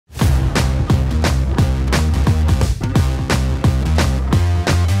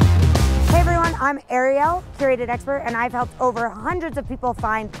I'm Arielle, Curated expert, and I've helped over hundreds of people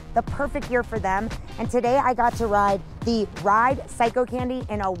find the perfect gear for them. And today I got to ride the Ride Psychocandy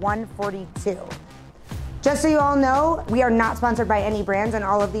in a 142. Just so you all know, we are not sponsored by any brands, and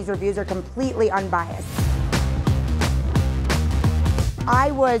all of these reviews are completely unbiased.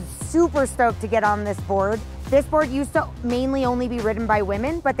 I was super stoked to get on this board. This board used to mainly only be ridden by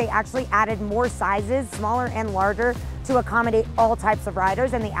women, but they actually added more sizes, smaller and larger, to accommodate all types of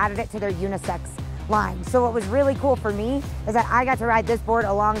riders, and they added it to their unisex line. So what was really cool for me is that I got to ride this board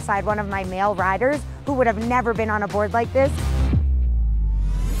alongside one of my male riders who would have never been on a board like this.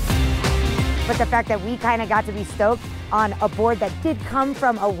 But the fact that we kind of got to be stoked on a board that did come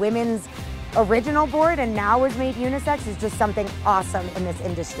from a women's original board and now is made unisex is just something awesome in this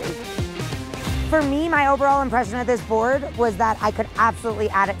industry. For me, my overall impression of this board was that I could absolutely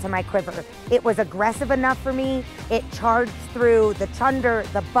add it to my quiver. It was aggressive enough for me. It charged through the chunder,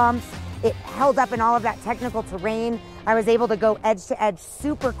 the bumps. It held up in all of that technical terrain. I was able to go edge to edge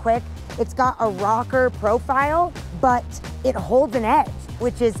super quick. It's got a rocker profile, but it holds an edge,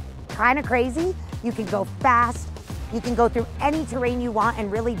 which is kind of crazy. You can go fast. You can go through any terrain you want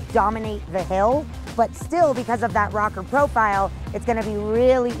and really dominate the hill, but still, because of that rocker profile, it's gonna be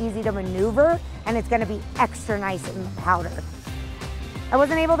really easy to maneuver, and it's gonna be extra nice in the powder. I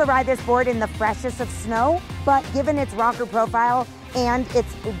wasn't able to ride this board in the freshest of snow, but given its rocker profile and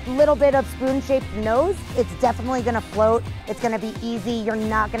its little bit of spoon-shaped nose, it's definitely gonna float. It's gonna be easy. You're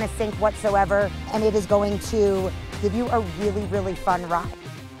not gonna sink whatsoever, and it is going to give you a really, really fun ride.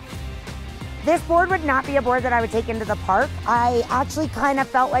 This board would not be a board that I would take into the park. I actually kind of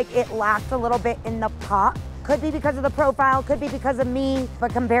felt like it lacked a little bit in the pop. Could be because of the profile, could be because of me,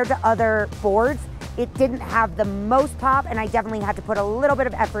 but compared to other boards, it didn't have the most pop, and I definitely had to put a little bit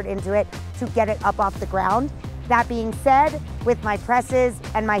of effort into it to get it up off the ground. That being said, with my presses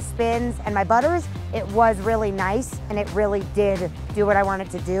and my spins and my butters, it was really nice, and it really did do what I wanted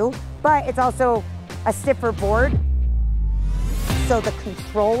to do. But it's also a stiffer board, so the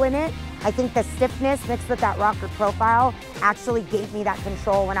control in it, I think the stiffness mixed with that rocker profile actually gave me that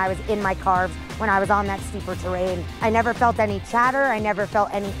control when I was in my carves, when I was on that steeper terrain. I never felt any chatter, I never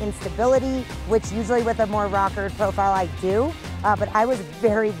felt any instability, which usually with a more rocker profile I do. But I was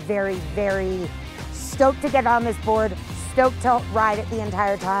very, very, very stoked to get on this board, stoked to ride it the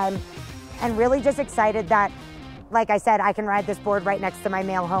entire time, and really just excited that, like I said, I can ride this board right next to my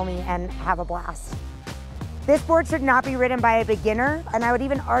male homie and have a blast. This board should not be ridden by a beginner, and I would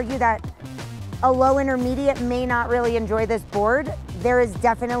even argue that a low intermediate may not really enjoy this board. There is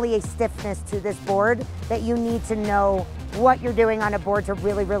definitely a stiffness to this board that you need to know what you're doing on a board to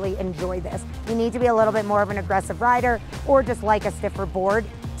really, really enjoy this. You need to be a little bit more of an aggressive rider or just like a stiffer board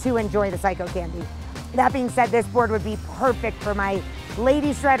to enjoy the Psychocandy. That being said, this board would be perfect for my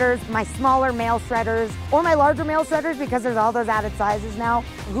lady shredders, my smaller male shredders, or my larger male shredders, because there's all those added sizes now,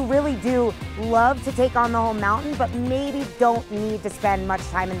 who really do love to take on the whole mountain, but maybe don't need to spend much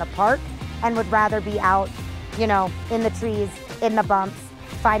time in the park and would rather be out, you know, in the trees, in the bumps,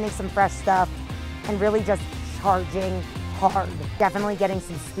 finding some fresh stuff, and really just charging hard. Definitely getting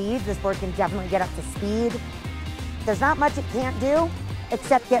some speed. This board can definitely get up to speed. There's not much it can't do,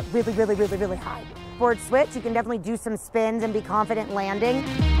 except get really, really, really, really high. Board switch, you can definitely do some spins and be confident landing.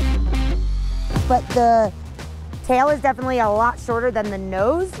 But the tail is definitely a lot shorter than the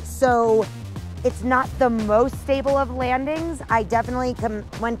nose, so it's not the most stable of landings. I definitely,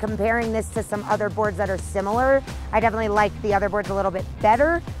 when comparing this to some other boards that are similar, I definitely like the other boards a little bit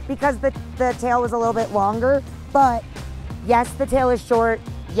better because the tail was a little bit longer. But yes, the tail is short.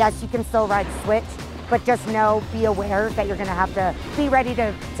 Yes, you can still ride switch. But just know, be aware that you're gonna have to be ready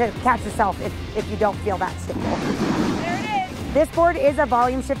to catch yourself if you don't feel that stable. There it is. This board is a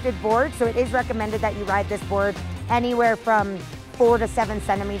volume shifted board, so it is recommended that you ride this board anywhere from 4 to 7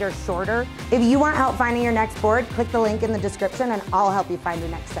 centimeters shorter. If you want help finding your next board, click the link in the description and I'll help you find your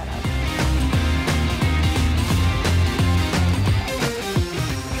next setup.